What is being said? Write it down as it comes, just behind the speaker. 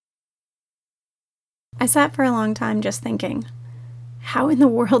I sat for a long time just thinking, how in the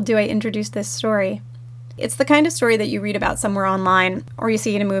world do I introduce this story? It's the kind of story that you read about somewhere online or you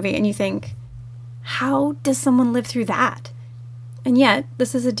see in a movie and you think, how does someone live through that? And yet,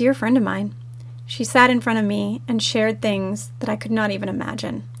 this is a dear friend of mine. She sat in front of me and shared things that I could not even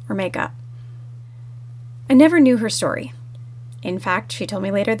imagine or make up. I never knew her story. In fact, she told me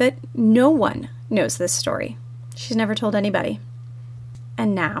later that no one knows this story. She's never told anybody.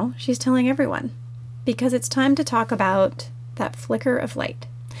 And now she's telling everyone. Because it's time to talk about that flicker of light.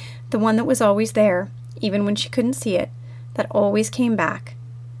 The one that was always there, even when she couldn't see it, that always came back.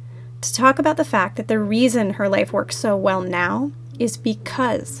 To talk about the fact that the reason her life works so well now is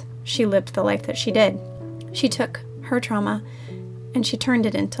because she lived the life that she did. She took her trauma and she turned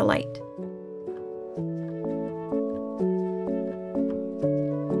it into light.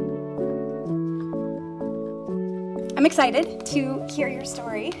 I'm excited to hear your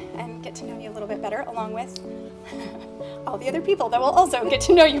story and get to know you a little bit better, along with all the other people that will also get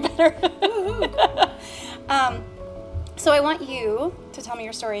to know you better. So I want you to tell me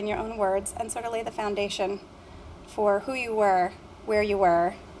your story in your own words and sort of lay the foundation for who you were, where you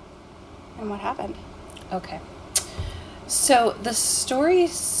were, and what happened. Okay. So the story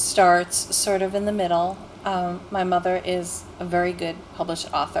starts sort of in the middle. My mother is a very good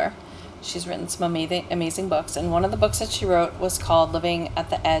published author. She's written some amazing books, and one of the books that she wrote was called Living at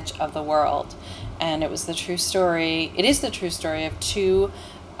the Edge of the World. And it is the true story of two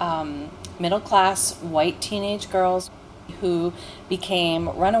middle-class white teenage girls who became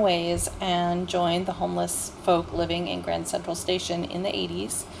runaways and joined the homeless folk living in Grand Central Station in the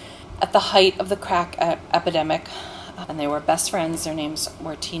 80s at the height of the crack epidemic. And they were best friends. Their names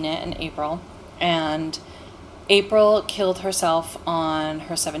were Tina and April. And April killed herself on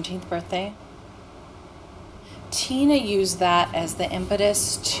her 17th birthday. Tina used that as the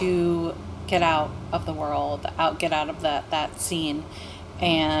impetus to get out of the world, get out of that scene,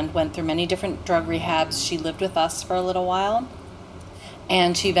 and went through many different drug rehabs. She lived with us for a little while,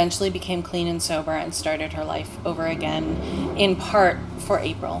 and she eventually became clean and sober and started her life over again, in part for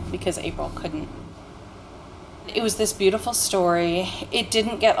April, because April couldn't. It was this beautiful story. It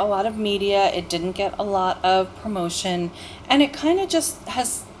didn't get a lot of media, it didn't get a lot of promotion, and it kind of just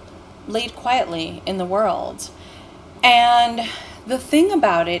has laid quietly in the world. And the thing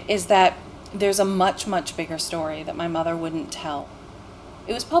about it is that there's a much, much bigger story that my mother wouldn't tell.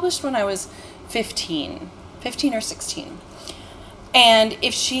 It was published when I was 15 or 16. And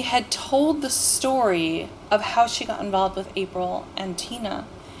if she had told the story of how she got involved with April and Tina,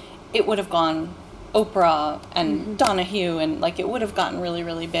 it would have gone Oprah and Donahue, and it would have gotten really,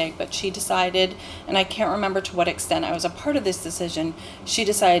 really big. But she decided, and I can't remember to what extent I was a part of this decision, she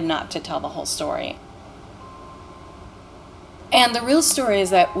decided not to tell the whole story. And the real story is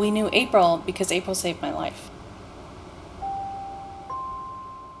that we knew April because April saved my life.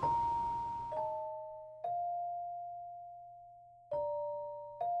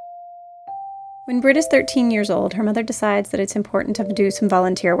 When Britt is 13 years old, her mother decides that it's important to do some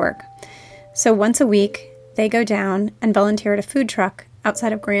volunteer work. So once a week, they go down and volunteer at a food truck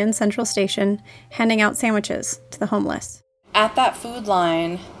outside of Grand Central Station, handing out sandwiches to the homeless. At that food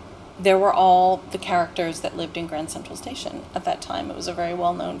line, there were all the characters that lived in Grand Central Station at that time. It was a very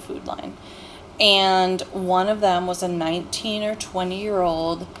well-known food line. And one of them was a 19 or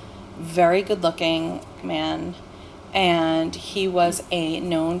 20-year-old, very good-looking man. And he was a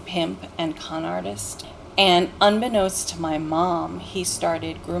known pimp and con artist. And unbeknownst to my mom, he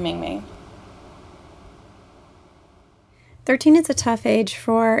started grooming me. 13 is a tough age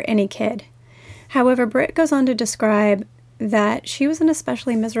for any kid. However, Britt goes on to describe that she was an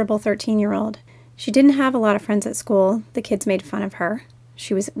especially miserable 13-year-old. She didn't have a lot of friends at school. The kids made fun of her.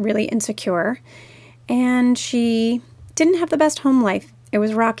 She was really insecure. And she didn't have the best home life. It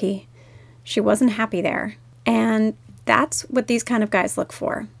was rocky. She wasn't happy there. And that's what these kind of guys look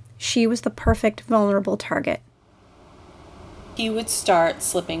for. She was the perfect vulnerable target. He would start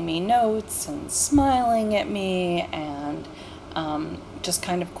slipping me notes and smiling at me and just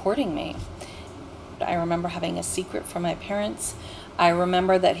kind of courting me. I remember having a secret from my parents. I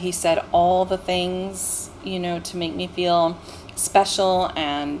remember that he said all the things, to make me feel special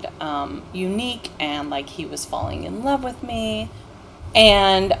and unique, and like he was falling in love with me.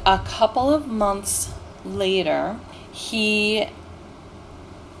 And a couple of months later, he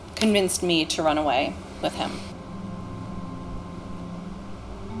convinced me to run away with him.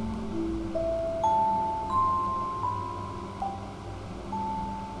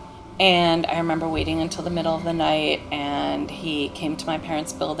 And I remember waiting until the middle of the night, and he came to my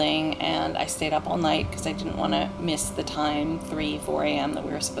parents' building, and I stayed up all night because I didn't want to miss the time, 3, 4 a.m. that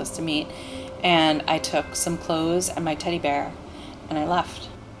we were supposed to meet. And I took some clothes and my teddy bear, and I left.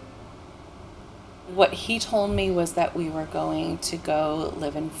 What he told me was that we were going to go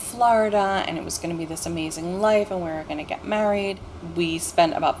live in Florida, and it was going to be this amazing life, and we were going to get married. We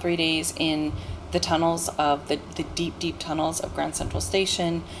spent about 3 days in the tunnels of the deep, deep tunnels of Grand Central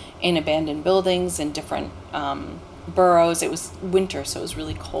Station, in abandoned buildings, in different boroughs. It was winter, so it was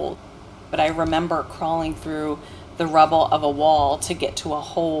really cold. But I remember crawling through the rubble of a wall to get to a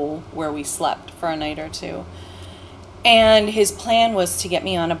hole where we slept for a night or two. And his plan was to get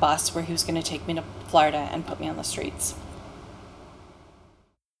me on a bus where he was going to take me to Florida and put me on the streets.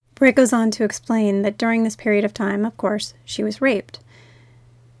 Britt goes on to explain that during this period of time, of course, she was raped.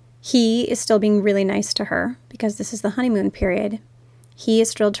 He is still being really nice to her because this is the honeymoon period. He is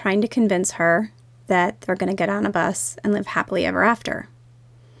still trying to convince her that they're going to get on a bus and live happily ever after.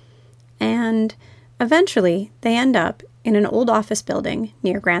 And eventually, they end up in an old office building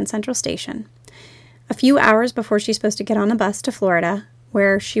near Grand Central Station. A few hours before she's supposed to get on a bus to Florida,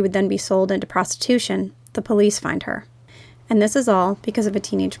 where she would then be sold into prostitution, the police find her. And this is all because of a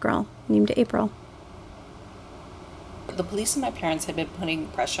teenage girl named April. The police and my parents had been putting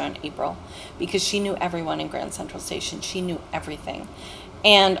pressure on April because she knew everyone in Grand Central Station. She knew everything.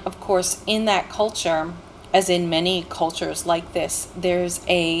 And of course, in that culture, as in many cultures like this, there's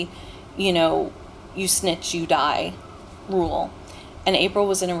a, you snitch, you die rule. And April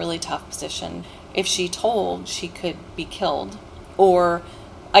was in a really tough position. If she told, she could be killed or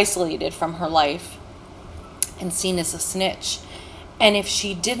isolated from her life and seen as a snitch. And if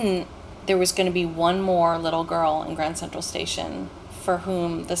she didn't, there was going to be one more little girl in Grand Central Station for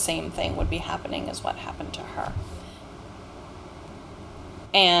whom the same thing would be happening as what happened to her.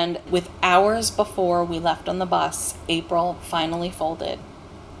 And with hours before we left on the bus, April finally folded,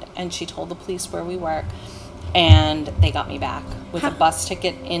 and she told the police where we were, and they got me back with a bus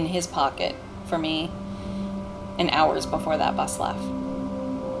ticket in his pocket for me, and hours before that bus left.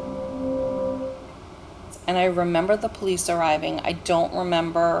 And I remember the police arriving. I don't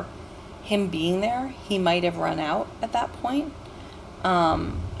remember him being there. He might have run out at that point.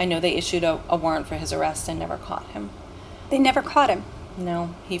 I know they issued a warrant for his arrest and never caught him. They never caught him?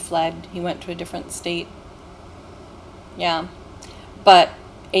 No, he fled. He went to a different state. Yeah. But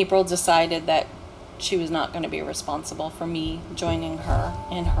April decided that she was not going to be responsible for me joining her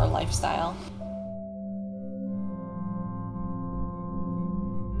in her lifestyle.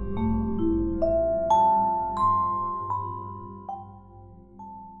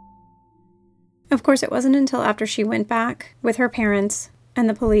 Of course, it wasn't until after she went back with her parents and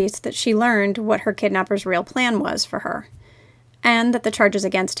the police that she learned what her kidnapper's real plan was for her, and that the charges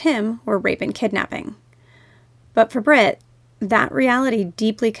against him were rape and kidnapping. But for Britt, that reality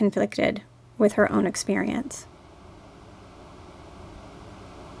deeply conflicted with her own experience.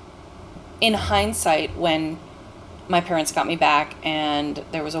 In hindsight, when my parents got me back and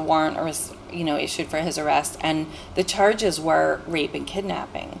there was a warrant issued for his arrest, and the charges were rape and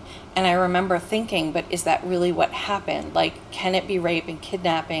kidnapping. And I remember thinking, but is that really what happened? Like, can it be rape and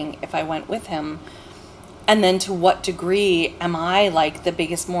kidnapping if I went with him? And then to what degree am I like the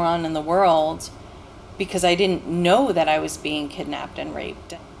biggest moron in the world because I didn't know that I was being kidnapped and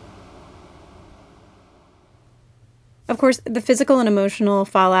raped? Of course, the physical and emotional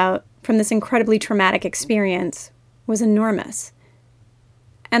fallout from this incredibly traumatic experience was enormous.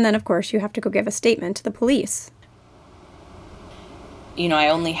 And then, of course, you have to go give a statement to the police. I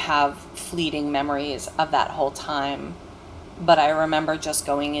only have fleeting memories of that whole time. But I remember just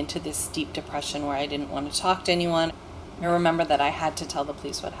going into this deep depression where I didn't want to talk to anyone. I remember that I had to tell the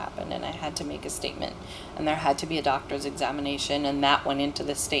police what happened, and I had to make a statement. And there had to be a doctor's examination, and that went into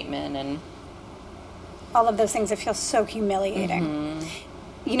the statement. And all of those things that feel so humiliating.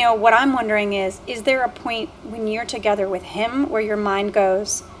 Mm-hmm. What I'm wondering is there a point when you're together with him where your mind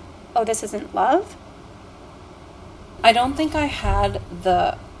goes, oh, this isn't love? I don't think I had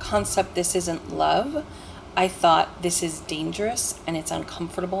the concept this isn't love. I thought this is dangerous and it's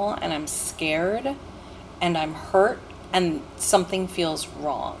uncomfortable and I'm scared and I'm hurt and something feels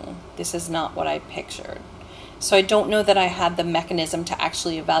wrong. This is not what I pictured. So I don't know that I had the mechanism to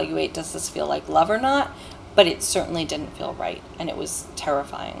actually evaluate, does this feel like love or not? But it certainly didn't feel right, and it was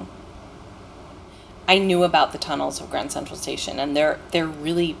terrifying. I knew about the tunnels of Grand Central Station, and they're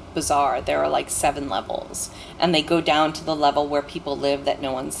really bizarre. There are like 7 levels, and they go down to the level where people live that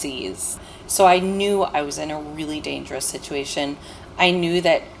no one sees. So I knew I was in a really dangerous situation. I knew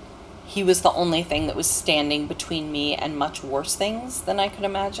that he was the only thing that was standing between me and much worse things than I could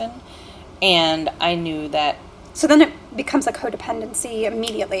imagine. And I knew that... So then it becomes a codependency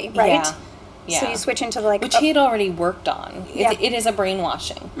immediately, right? Yeah. So you switch into like... Which he had already worked on. Yeah. It is a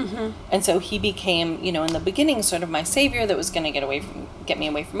brainwashing. Mm-hmm. And so he became, in the beginning, sort of my savior that was going to get me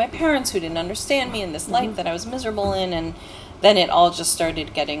away from my parents who didn't understand me in this life that I was miserable in. And then it all just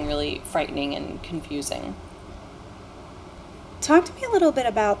started getting really frightening and confusing. Talk to me a little bit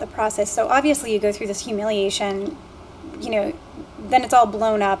about the process. So obviously you go through this humiliation, then it's all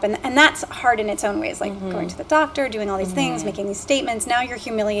blown up, and that's hard in its own ways, like going to the doctor, doing all these things, making these statements. Now you're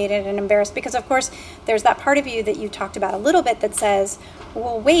humiliated and embarrassed because, of course, there's that part of you that you talked about a little bit that says,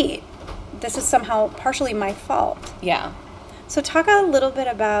 well, wait, this is somehow partially my fault. Yeah. So talk a little bit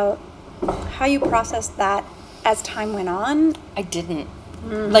about how you processed that as time went on. I didn't.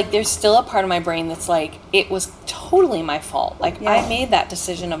 Like, there's still a part of my brain that's like, it was totally my fault. Like, Yeah. I made that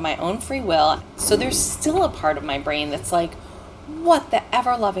decision of my own free will. So there's still a part of my brain that's like, what the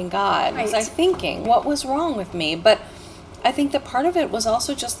ever-loving God was I thinking? What was wrong with me? But I think that part of it was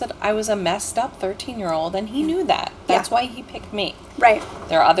also just that I was a messed up 13-year-old, and he knew that. That's why he picked me. Right.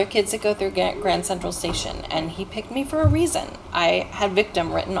 There are other kids that go through Grand Central Station, and he picked me for a reason. I had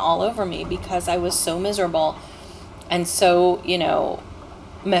victim written all over me because I was so miserable and so,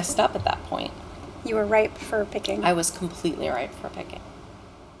 messed up at that point. You were ripe for picking. I was completely ripe for picking.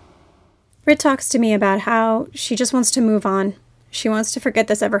 Britt talks to me about how she just wants to move on. She wants to forget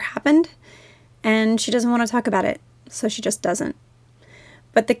this ever happened, and she doesn't want to talk about it, so she just doesn't.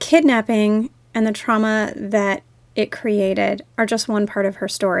 But the kidnapping and the trauma that it created are just one part of her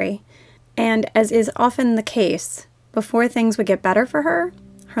story. And as is often the case, before things would get better for her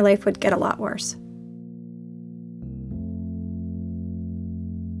life would get a lot worse.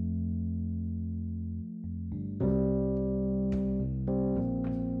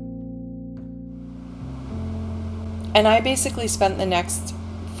 And I basically spent the next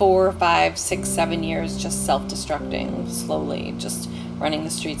 4, 5, 6, 7 years just self-destructing slowly, just running the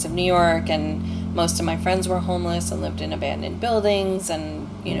streets of New York, and most of my friends were homeless and lived in abandoned buildings, and,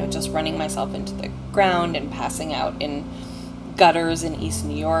 just running myself into the ground and passing out in gutters in East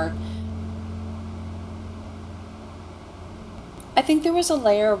New York. I think there was a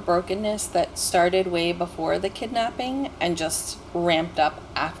layer of brokenness that started way before the kidnapping and just ramped up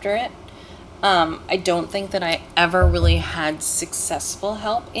after it. I don't think that I ever really had successful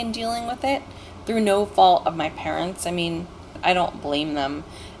help in dealing with it through no fault of my parents. I mean, I don't blame them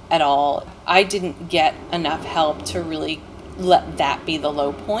at all. I didn't get enough help to really let that be the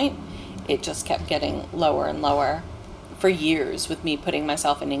low point. It just kept getting lower and lower for years, with me putting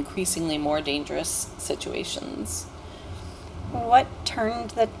myself in increasingly more dangerous situations. What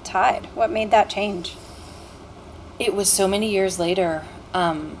turned the tide? What made that change? It was so many years later.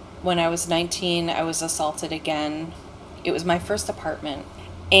 When I was 19, I was assaulted again. It was my first apartment.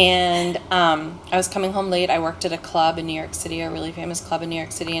 And I was coming home late. I worked at a club in New York City, a really famous club in New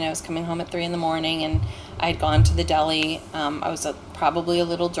York City, and I was coming home at 3 a.m, and I had gone to the deli. I was probably a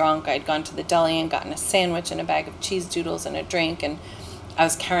little drunk. I had gone to the deli and gotten a sandwich and a bag of cheese doodles and a drink, and I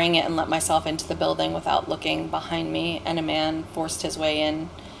was carrying it and let myself into the building without looking behind me, and a man forced his way in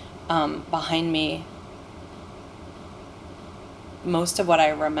behind me. Most of what I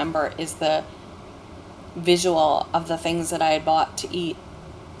remember is the visual of the things that I had bought to eat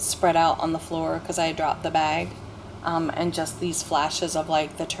spread out on the floor because I had dropped the bag, and just these flashes of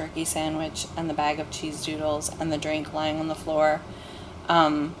like the turkey sandwich and the bag of cheese doodles and the drink lying on the floor.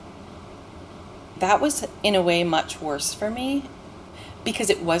 That was in a way much worse for me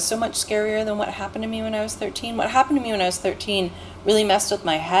because it was so much scarier than what happened to me when I was 13. What happened to me when I was 13 really messed with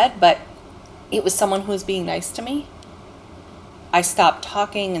my head, but it was someone who was being nice to me. I stopped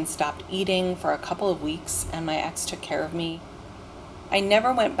talking and stopped eating for a couple of weeks, and my ex took care of me. I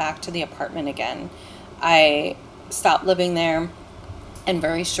never went back to the apartment again. I stopped living there, and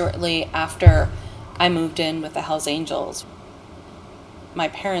very shortly after, I moved in with the Hells Angels. My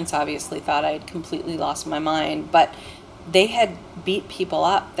parents obviously thought I had completely lost my mind, but they had beat people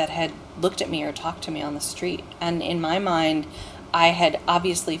up that had looked at me or talked to me on the street. And in my mind, I had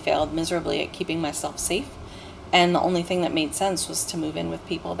obviously failed miserably at keeping myself safe. And the only thing that made sense was to move in with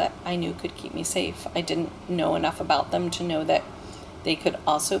people that I knew could keep me safe. I didn't know enough about them to know that they could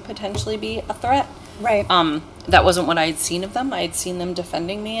also potentially be a threat. Right. That wasn't what I had seen of them. I had seen them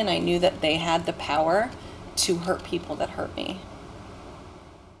defending me, and I knew that they had the power to hurt people that hurt me.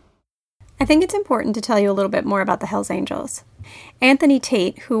 I think it's important to tell you a little bit more about the Hells Angels. Anthony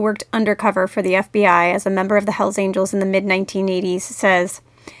Tate, who worked undercover for the FBI as a member of the Hells Angels in the mid-1980s, says,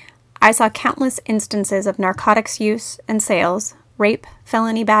 "I saw countless instances of narcotics use and sales, rape,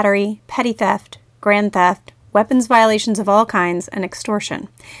 felony battery, petty theft, grand theft, weapons violations of all kinds, and extortion.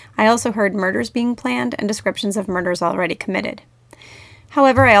 I also heard murders being planned and descriptions of murders already committed.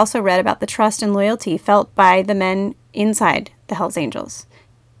 However, I also read about the trust and loyalty felt by the men inside the Hells Angels.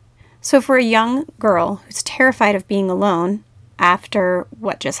 So for a young girl who's terrified of being alone after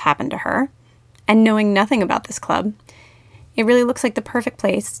what just happened to her, and knowing nothing about this club, it really looks like the perfect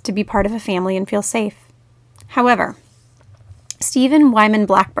place to be part of a family and feel safe. However, Stephen Wyman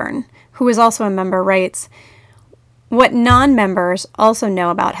Blackburn, who is also a member, writes, "What non-members also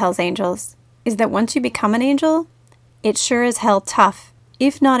know about Hells Angels is that once you become an angel, it's sure as hell tough,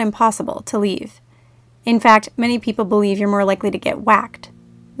 if not impossible, to leave. In fact, many people believe you're more likely to get whacked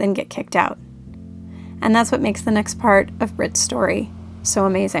than get kicked out." And that's what makes the next part of Britt's story so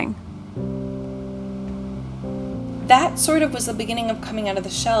amazing. That sort of was the beginning of coming out of the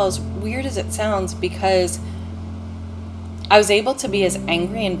shell, as weird as it sounds, because I was able to be as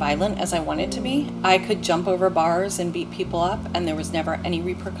angry and violent as I wanted to be. I could jump over bars and beat people up, and there was never any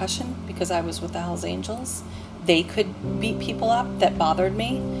repercussion because I was with the Hells Angels. They could beat people up that bothered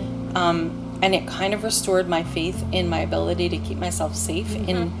me, and it kind of restored my faith in my ability to keep myself safe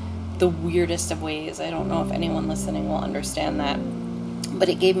in the weirdest of ways. I don't know if anyone listening will understand that, but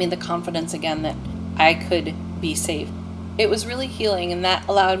it gave me the confidence again that I could be safe. It was really healing, and that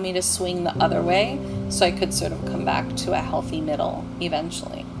allowed me to swing the other way so I could sort of come back to a healthy middle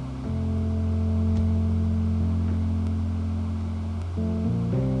eventually.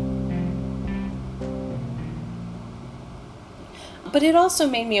 But it also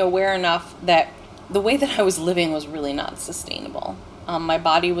made me aware enough that the way that I was living was really not sustainable. My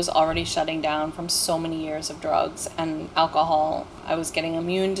body was already shutting down from so many years of drugs and alcohol. I was getting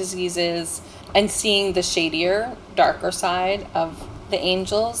immune diseases and seeing the shadier, darker side of the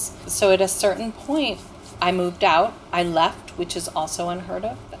Angels. So at a certain point, I moved out. I left, which is also unheard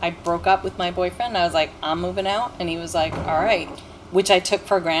of. I broke up with my boyfriend. I was like, I'm moving out. And he was like, all right, which I took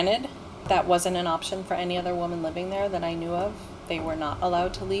for granted. That wasn't an option for any other woman living there that I knew of. They were not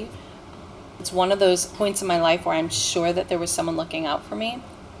allowed to leave. It's one of those points in my life where I'm sure that there was someone looking out for me,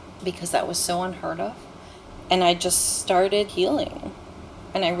 because that was so unheard of. And I just started healing.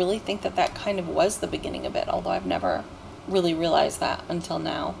 And I really think that that kind of was the beginning of it, although I've never really realized that until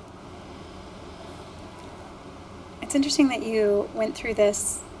now. It's interesting that you went through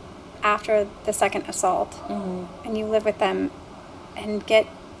this after the second assault, and you live with them and get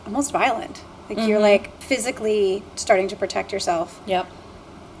almost violent. Like you're like physically starting to protect yourself. Yep.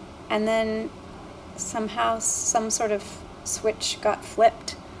 And then somehow some sort of switch got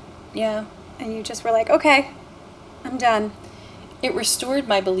flipped. Yeah. And you just were like, okay, I'm done. It restored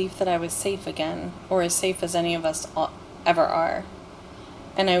my belief that I was safe again, or as safe as any of us ever are.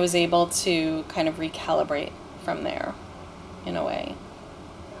 And I was able to kind of recalibrate from there, in a way.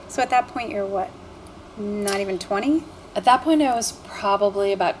 So at that point, you're what? Not even 20? At that point, I was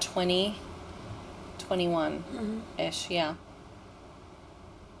probably about 20, 21-ish, yeah.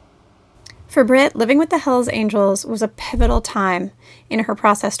 For Britt, living with the Hells Angels was a pivotal time in her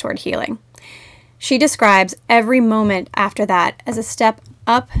process toward healing. She describes every moment after that as a step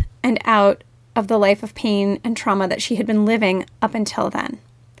up and out of the life of pain and trauma that she had been living up until then.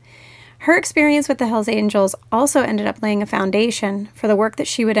 Her experience with the Hells Angels also ended up laying a foundation for the work that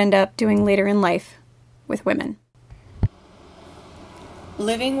she would end up doing later in life with women.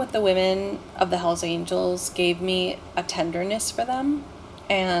 Living with the women of the Hells Angels gave me a tenderness for them,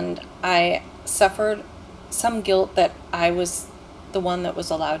 and I suffered some guilt that I was the one that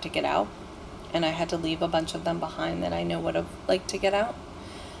was allowed to get out, and I had to leave a bunch of them behind that I know would have liked to get out.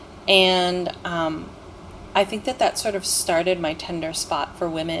 And I think that sort of started my tender spot for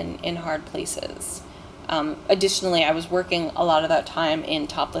women in hard places. Additionally, I was working a lot of that time in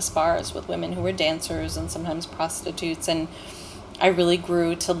topless bars with women who were dancers and sometimes prostitutes, and I really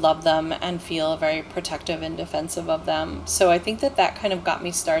grew to love them and feel very protective and defensive of them. So I think that kind of got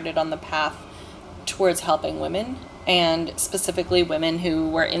me started on the path towards helping women, and specifically women who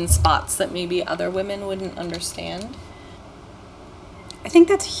were in spots that maybe other women wouldn't understand. I think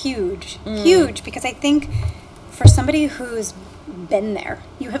that's huge. Huge, because I think for somebody who's been there,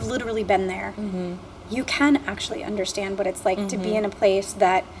 you have literally been there, you can actually understand what it's like to be in a place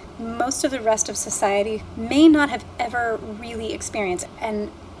that most of the rest of society may not have ever really experienced.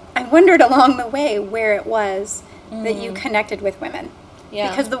 And I wondered along the way where it was that you connected with women. Yeah.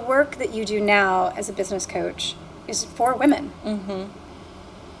 Because the work that you do now as a business coach is for women.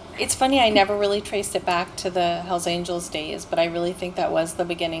 It's funny, I never really traced it back to the Hells Angels days, but I really think that was the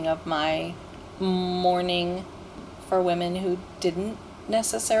beginning of my mourning for women who didn't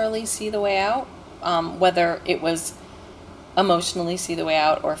necessarily see the way out. Whether it was emotionally see the way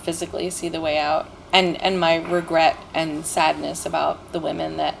out or physically see the way out. And my regret and sadness about the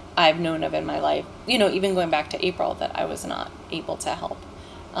women that I've known of in my life, even going back to April, that I was not able to help.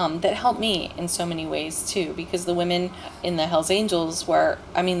 That helped me in so many ways too, because the women in the Hells Angels there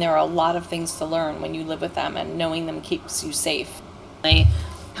are a lot of things to learn when you live with them, and knowing them keeps you safe. They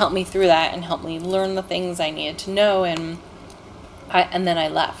helped me through that and helped me learn the things I needed to know, and then I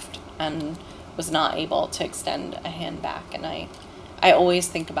left and was not able to extend a hand back. And I always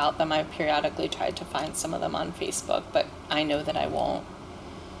think about them. I periodically tried to find some of them on Facebook, but I know that I won't.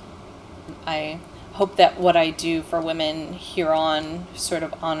 I hope that what I do for women here on sort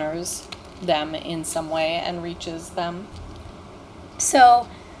of honors them in some way and reaches them. So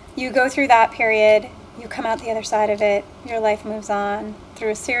you go through that period, you come out the other side of it, your life moves on. Through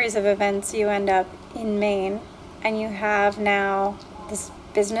a series of events, you end up in Maine, and you have now this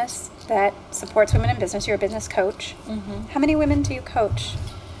business that supports women in business. You're a business coach. Mm-hmm. How many women do you coach?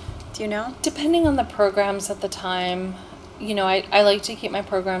 Do you know? Depending on the programs at the time. I like to keep my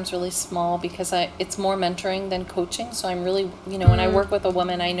programs really small because it's more mentoring than coaching. So I'm really, when I work with a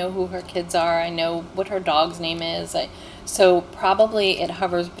woman, I know who her kids are. I know what her dog's name is. So probably it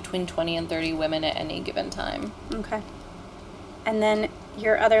hovers between 20 and 30 women at any given time. Okay. And then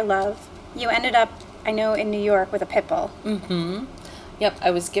your other love, you ended up, I know, in New York with a pit bull. Mm-hmm. Yep, I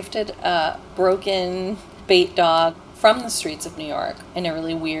was gifted a broken bait dog from the streets of New York in a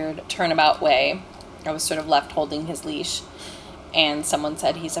really weird turnabout way. I was sort of left holding his leash, and someone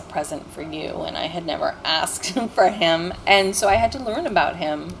said, he's a present for you, and I had never asked for him, and so I had to learn about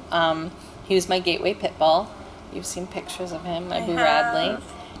him. He was my gateway pit bull. You've seen pictures of him, my Boo Radley.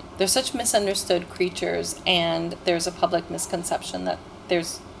 They're such misunderstood creatures, and there's a public misconception that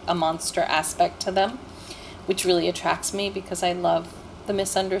there's a monster aspect to them, which really attracts me because I love the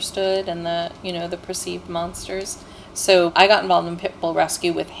misunderstood and the perceived monsters. So I got involved in pit bull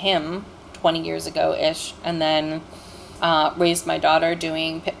rescue with him 20 years ago-ish, and then raised my daughter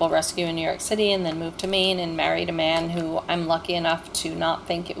doing pit bull rescue in New York City, and then moved to Maine and married a man who I'm lucky enough to not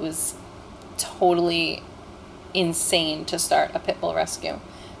think it was totally insane to start a pit bull rescue.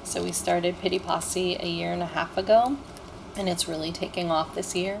 So we started Pity Posse a year and a half ago, and it's really taking off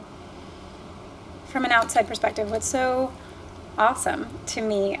this year. From an outside perspective, what's so awesome to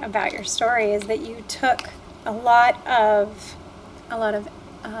me about your story is that you took a lot of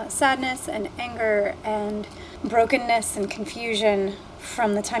sadness and anger and brokenness and confusion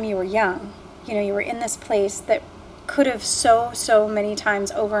from the time you were young. You were in this place that could have so many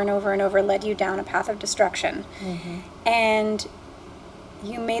times over and over and over led you down a path of destruction. Mm-hmm. And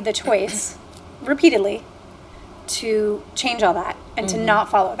you made the choice repeatedly to change all that and to not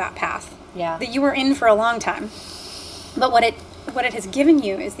follow that path that you were in for a long time. But what it has given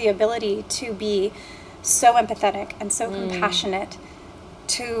you is the ability to be so empathetic and so compassionate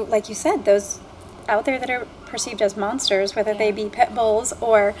to, like you said, those out there that are perceived as monsters, whether they be pit bulls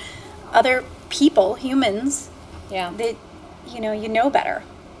or other people, humans, that you know better.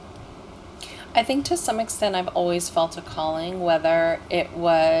 I think to some extent I've always felt a calling, whether it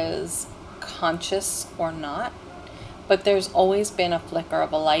was conscious or not, but there's always been a flicker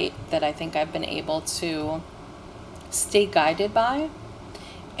of a light that I think I've been able to stay guided by.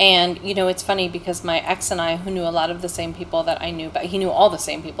 And, it's funny because my ex and I, who knew a lot of the same people that I knew, but he knew all the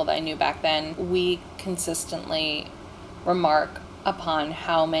same people that I knew back then, we consistently remark upon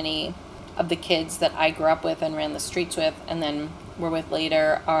how many of the kids that I grew up with and ran the streets with and then were with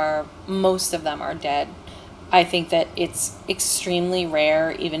later most of them are dead. I think that it's extremely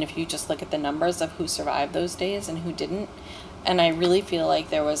rare, even if you just look at the numbers of who survived those days and who didn't. And I really feel like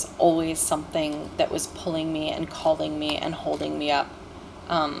there was always something that was pulling me and calling me and holding me up.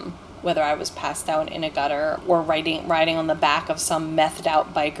 Whether I was passed out in a gutter or riding on the back of some methed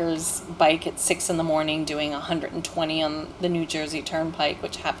out biker's bike at 6 a.m. doing 120 on the New Jersey Turnpike,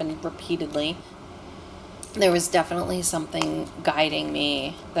 which happened repeatedly. There was definitely something guiding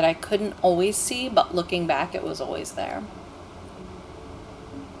me that I couldn't always see, but looking back, it was always there.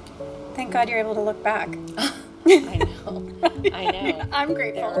 Thank God you're able to look back. I know. I'm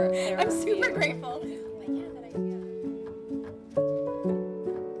grateful. I'm super grateful.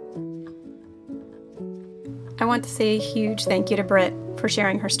 I want to say a huge thank you to Britt for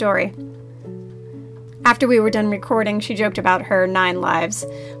sharing her story. After we were done recording, she joked about her 9 lives,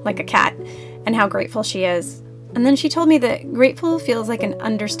 like a cat, and how grateful she is. And then she told me that grateful feels like an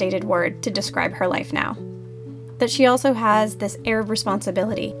understated word to describe her life now. That she also has this air of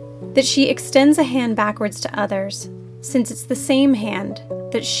responsibility, that she extends a hand backwards to others, since it's the same hand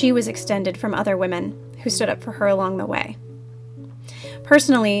that she was extended from other women who stood up for her along the way.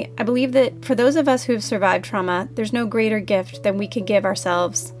 Personally, I believe that for those of us who have survived trauma, there's no greater gift than we could give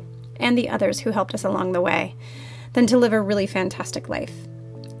ourselves and the others who helped us along the way than to live a really fantastic life.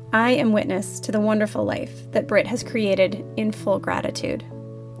 I am witness to the wonderful life that Britt has created in full gratitude.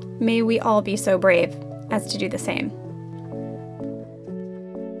 May we all be so brave as to do the same.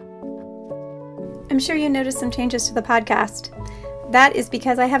 I'm sure you noticed some changes to the podcast. That is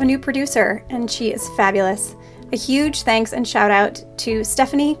because I have a new producer, and she is fabulous. A huge thanks and shout out to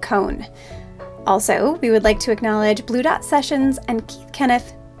Stephanie Cohn. Also, we would like to acknowledge Blue Dot Sessions and Keith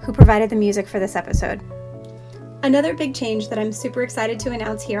Kenneth, who provided the music for this episode. Another big change that I'm super excited to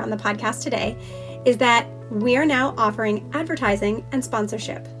announce here on the podcast today is that we are now offering advertising and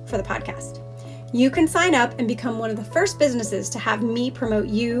sponsorship for the podcast. You can sign up and become one of the first businesses to have me promote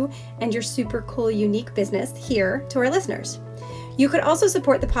you and your super cool, unique business here to our listeners. You could also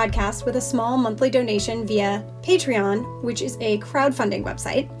support the podcast with a small monthly donation via Patreon, which is a crowdfunding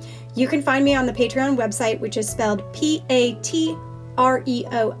website. You can find me on the Patreon website, which is spelled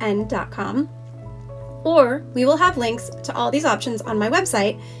patreon.com. Or we will have links to all these options on my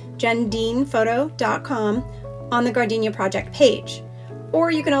website, jendeanphoto.com, on the Gardenia Project page.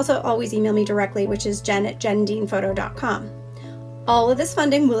 Or you can also always email me directly, which is jen@jendeanphoto.com. All of this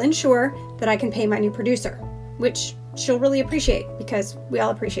funding will ensure that I can pay my new producer, which she'll really appreciate because we all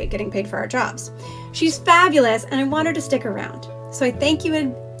appreciate getting paid for our jobs. She's fabulous and I want her to stick around. So I thank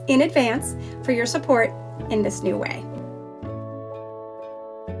you in advance for your support in this new way.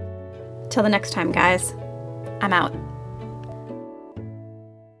 Till the next time, guys, I'm out.